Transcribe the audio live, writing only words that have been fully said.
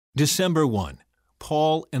December 1.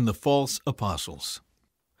 Paul and the False Apostles.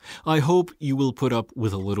 I hope you will put up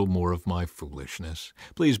with a little more of my foolishness.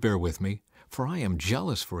 Please bear with me, for I am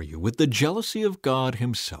jealous for you with the jealousy of God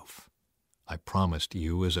Himself. I promised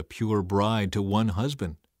you as a pure bride to one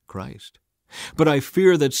husband, Christ. But I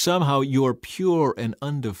fear that somehow your pure and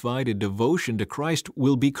undivided devotion to Christ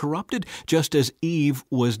will be corrupted, just as Eve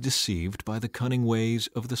was deceived by the cunning ways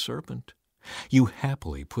of the serpent. You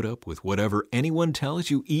happily put up with whatever anyone tells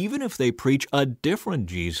you, even if they preach a different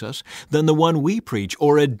Jesus than the one we preach,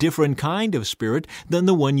 or a different kind of Spirit than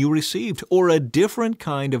the one you received, or a different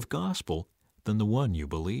kind of gospel than the one you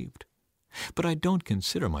believed. But I don't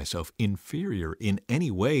consider myself inferior in any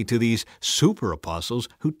way to these super apostles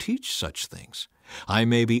who teach such things. I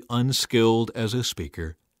may be unskilled as a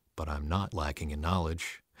speaker, but I'm not lacking in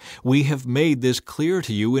knowledge. We have made this clear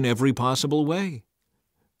to you in every possible way.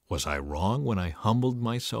 Was I wrong when I humbled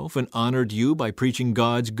myself and honored you by preaching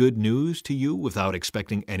God's good news to you without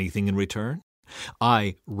expecting anything in return?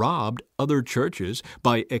 I robbed other churches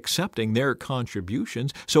by accepting their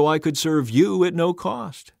contributions so I could serve you at no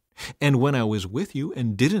cost. And when I was with you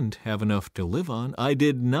and didn't have enough to live on, I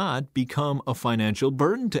did not become a financial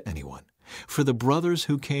burden to anyone. For the brothers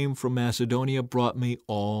who came from Macedonia brought me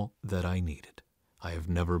all that I needed. I have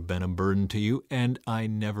never been a burden to you, and I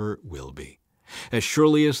never will be. As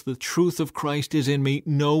surely as the truth of Christ is in me,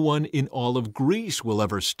 no one in all of Greece will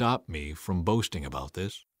ever stop me from boasting about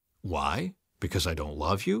this. Why? Because I don't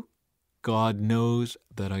love you? God knows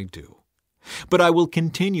that I do. But I will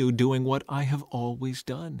continue doing what I have always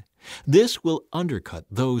done. This will undercut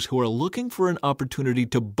those who are looking for an opportunity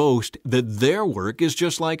to boast that their work is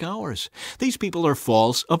just like ours. These people are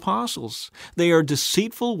false apostles. They are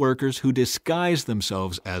deceitful workers who disguise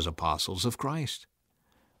themselves as apostles of Christ.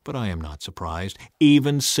 But I am not surprised.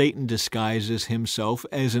 Even Satan disguises himself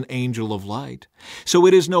as an angel of light. So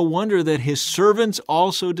it is no wonder that his servants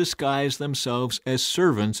also disguise themselves as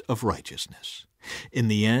servants of righteousness. In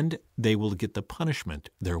the end, they will get the punishment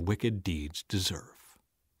their wicked deeds deserve.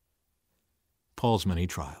 Paul's many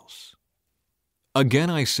trials. Again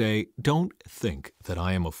I say, don't think that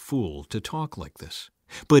I am a fool to talk like this.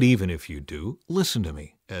 But even if you do, listen to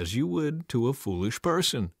me, as you would to a foolish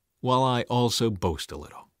person, while I also boast a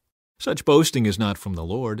little. Such boasting is not from the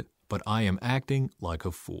Lord, but I am acting like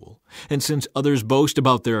a fool. And since others boast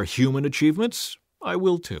about their human achievements, I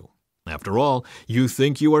will too. After all, you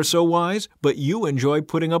think you are so wise, but you enjoy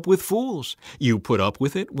putting up with fools. You put up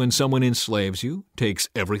with it when someone enslaves you, takes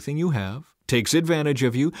everything you have, takes advantage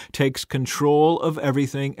of you, takes control of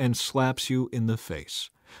everything, and slaps you in the face.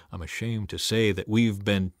 I'm ashamed to say that we've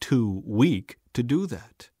been too weak to do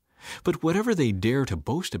that. But whatever they dare to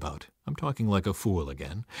boast about, I'm talking like a fool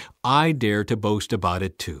again, I dare to boast about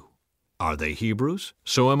it too. Are they Hebrews?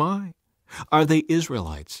 So am I. Are they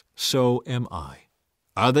Israelites? So am I.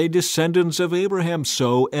 Are they descendants of Abraham?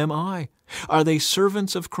 So am I. Are they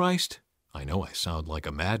servants of Christ? I know I sound like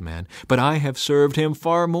a madman, but I have served Him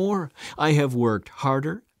far more. I have worked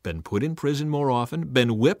harder, been put in prison more often,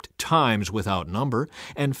 been whipped times without number,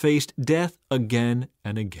 and faced death again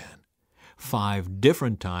and again. 5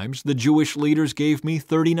 different times the Jewish leaders gave me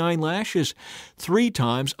 39 lashes. 3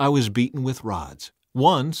 times I was beaten with rods.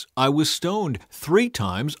 Once I was stoned. 3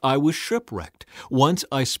 times I was shipwrecked. Once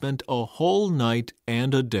I spent a whole night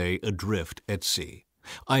and a day adrift at sea.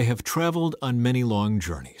 I have traveled on many long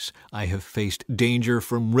journeys. I have faced danger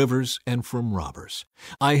from rivers and from robbers.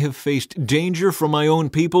 I have faced danger from my own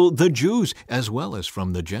people, the Jews, as well as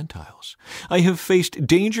from the Gentiles. I have faced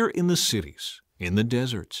danger in the cities, in the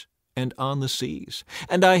deserts, and on the seas.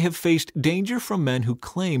 And I have faced danger from men who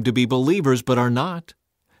claim to be believers but are not.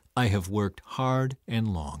 I have worked hard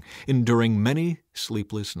and long, enduring many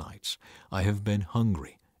sleepless nights. I have been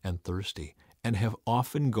hungry and thirsty, and have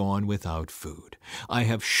often gone without food. I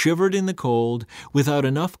have shivered in the cold, without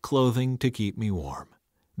enough clothing to keep me warm.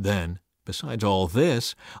 Then, besides all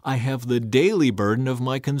this, I have the daily burden of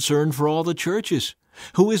my concern for all the churches.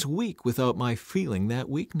 Who is weak without my feeling that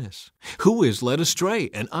weakness? Who is led astray,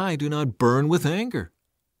 and I do not burn with anger?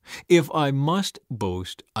 If I must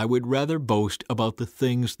boast, I would rather boast about the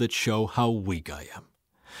things that show how weak I am.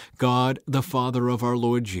 God, the Father of our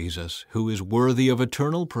Lord Jesus, who is worthy of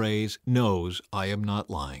eternal praise, knows I am not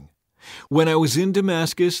lying. When I was in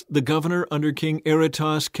Damascus, the governor under King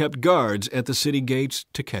Aretas kept guards at the city gates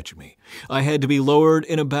to catch me. I had to be lowered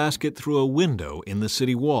in a basket through a window in the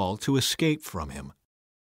city wall to escape from him.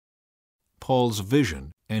 Paul's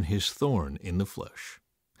vision and his thorn in the flesh.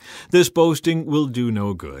 This boasting will do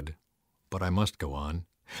no good, but I must go on.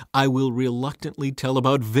 I will reluctantly tell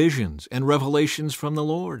about visions and revelations from the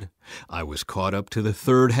Lord. I was caught up to the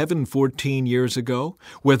third heaven 14 years ago.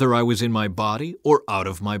 Whether I was in my body or out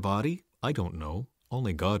of my body, I don't know.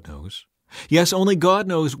 Only God knows. Yes, only God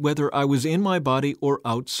knows whether I was in my body or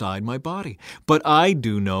outside my body. But I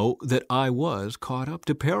do know that I was caught up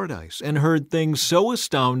to paradise and heard things so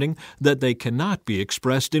astounding that they cannot be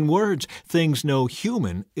expressed in words, things no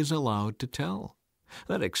human is allowed to tell.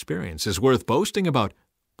 That experience is worth boasting about,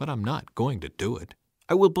 but I'm not going to do it.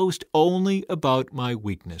 I will boast only about my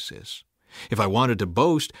weaknesses. If I wanted to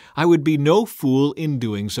boast, I would be no fool in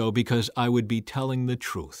doing so because I would be telling the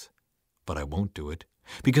truth. But I won't do it,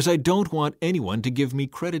 because I don't want anyone to give me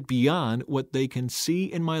credit beyond what they can see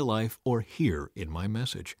in my life or hear in my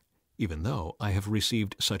message, even though I have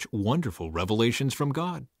received such wonderful revelations from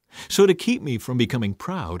God. So to keep me from becoming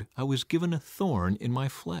proud, I was given a thorn in my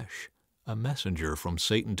flesh, a messenger from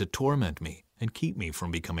Satan to torment me and keep me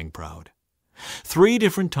from becoming proud. 3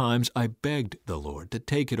 different times I begged the Lord to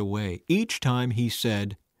take it away. Each time He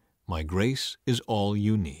said, "My grace is all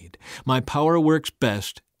you need. My power works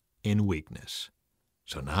best in weakness."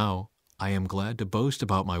 So now I am glad to boast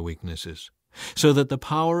about my weaknesses, so that the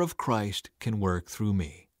power of Christ can work through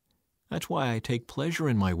me. That's why I take pleasure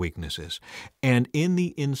in my weaknesses and in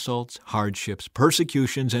the insults, hardships,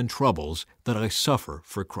 persecutions, and troubles that I suffer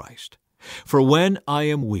for Christ. For when I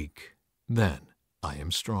am weak, then I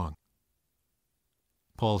am strong.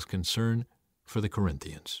 Paul's concern for the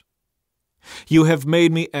Corinthians. You have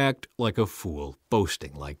made me act like a fool,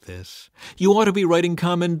 boasting like this. You ought to be writing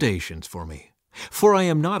commendations for me. For I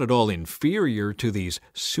am not at all inferior to these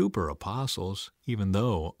super apostles, even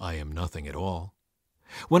though I am nothing at all.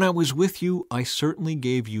 When I was with you, I certainly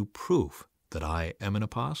gave you proof that I am an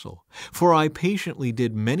apostle, for I patiently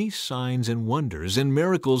did many signs and wonders and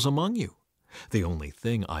miracles among you. The only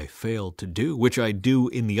thing I failed to do, which I do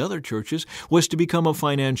in the other churches, was to become a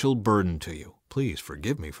financial burden to you. Please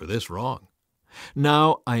forgive me for this wrong.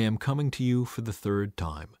 Now I am coming to you for the 3rd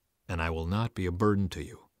time, and I will not be a burden to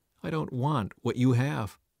you. I don't want what you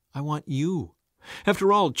have. I want you.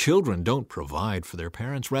 After all, children don't provide for their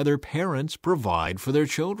parents. Rather, parents provide for their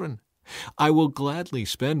children. I will gladly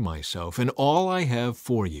spend myself and all I have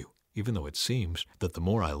for you, even though it seems that the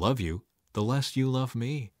more I love you, the less you love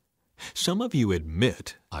me. Some of you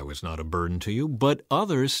admit I was not a burden to you, but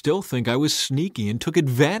others still think I was sneaky and took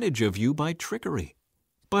advantage of you by trickery.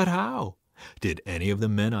 But how? Did any of the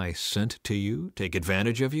men I sent to you take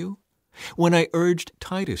advantage of you? When I urged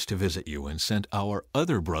Titus to visit you and sent our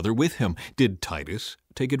other brother with him, did Titus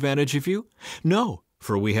take advantage of you? No,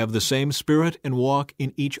 for we have the same spirit and walk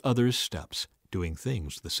in each other's steps, doing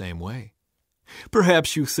things the same way.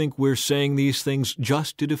 Perhaps you think we're saying these things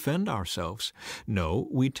just to defend ourselves. No,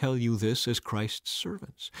 we tell you this as Christ's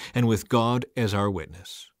servants, and with God as our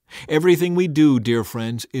witness. Everything we do, dear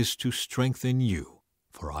friends, is to strengthen you.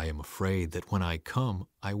 For I am afraid that when I come,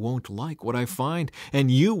 I won't like what I find,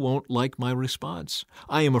 and you won't like my response.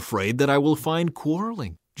 I am afraid that I will find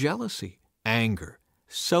quarreling, jealousy, anger,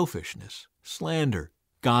 selfishness, slander,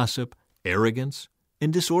 gossip, arrogance,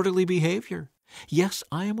 and disorderly behavior. Yes,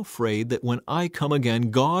 I am afraid that when I come again,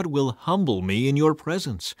 God will humble me in your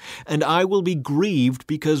presence, and I will be grieved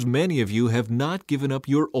because many of you have not given up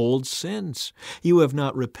your old sins. You have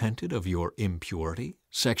not repented of your impurity,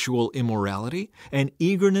 sexual immorality, and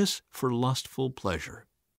eagerness for lustful pleasure.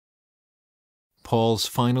 Paul's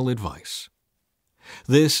final advice.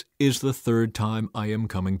 This is the 3rd time I am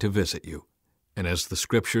coming to visit you. And as the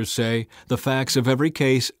Scriptures say, the facts of every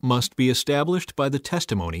case must be established by the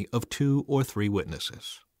testimony of 2 or 3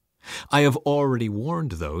 witnesses. I have already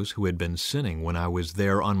warned those who had been sinning when I was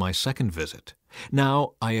there on my 2nd visit.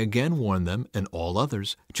 Now I again warn them and all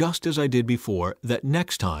others, just as I did before, that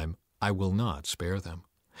next time I will not spare them.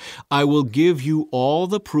 I will give you all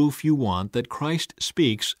the proof you want that Christ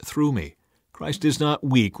speaks through me. Christ is not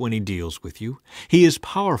weak when He deals with you. He is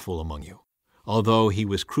powerful among you. Although He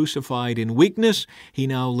was crucified in weakness, He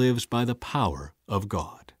now lives by the power of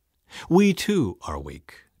God. We too are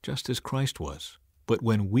weak, just as Christ was. But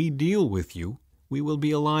when we deal with you, we will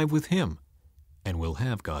be alive with Him, and will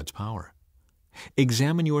have God's power.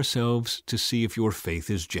 Examine yourselves to see if your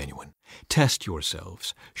faith is genuine. Test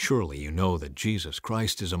yourselves. Surely you know that Jesus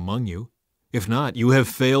Christ is among you. If not, you have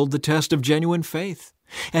failed the test of genuine faith.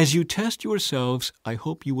 As you test yourselves, I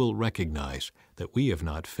hope you will recognize that we have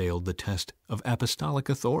not failed the test of apostolic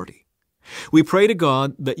authority. We pray to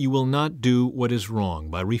God that you will not do what is wrong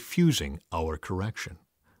by refusing our correction.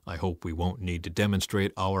 I hope we won't need to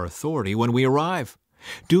demonstrate our authority when we arrive.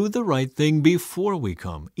 Do the right thing before we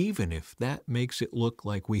come, even if that makes it look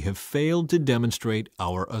like we have failed to demonstrate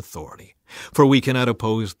our authority. For we cannot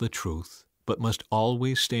oppose the truth, but must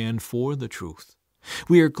always stand for the truth.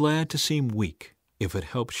 We are glad to seem weak if it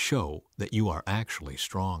helps show that you are actually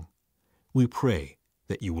strong. We pray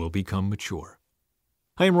that you will become mature.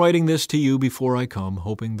 I am writing this to you before I come,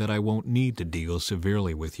 hoping that I won't need to deal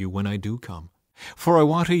severely with you when I do come. For I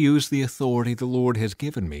want to use the authority the Lord has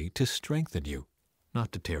given me to strengthen you,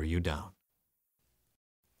 not to tear you down.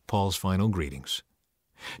 Paul's final greetings.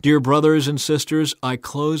 Dear brothers and sisters, I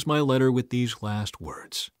close my letter with these last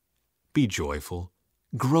words. Be joyful,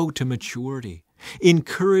 grow to maturity,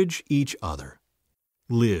 encourage each other,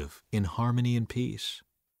 live in harmony and peace.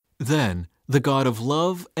 Then the God of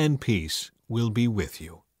love and peace will be with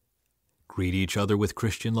you. Greet each other with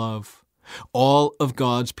Christian love. All of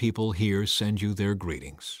God's people here send you their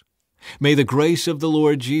greetings. May the grace of the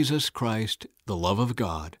Lord Jesus Christ, the love of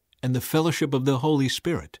God, and the fellowship of the Holy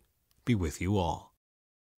Spirit be with you all.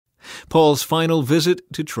 Paul's final visit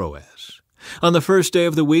to Troas. On the first day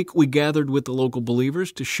of the week, we gathered with the local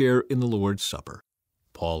believers to share in the Lord's Supper.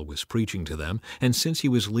 Paul was preaching to them, and since he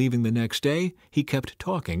was leaving the next day, he kept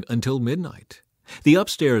talking until midnight. The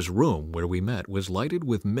upstairs room where we met was lighted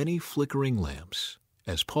with many flickering lamps.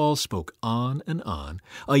 As Paul spoke on and on,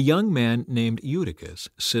 a young man named Eutychus,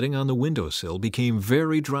 sitting on the windowsill, became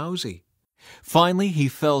very drowsy. Finally, he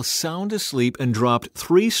fell sound asleep and dropped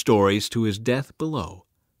 3 stories to his death below.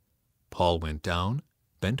 Paul went down,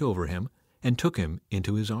 bent over him, and took him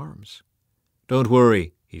into his arms. "Don't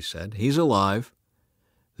worry," he said, "he's alive."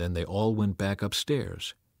 Then they all went back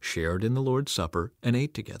upstairs, shared in the Lord's Supper, and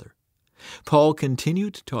ate together. Paul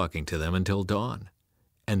continued talking to them until dawn,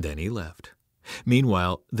 and then he left.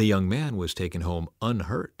 Meanwhile, the young man was taken home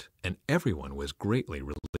unhurt, and everyone was greatly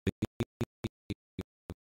relieved.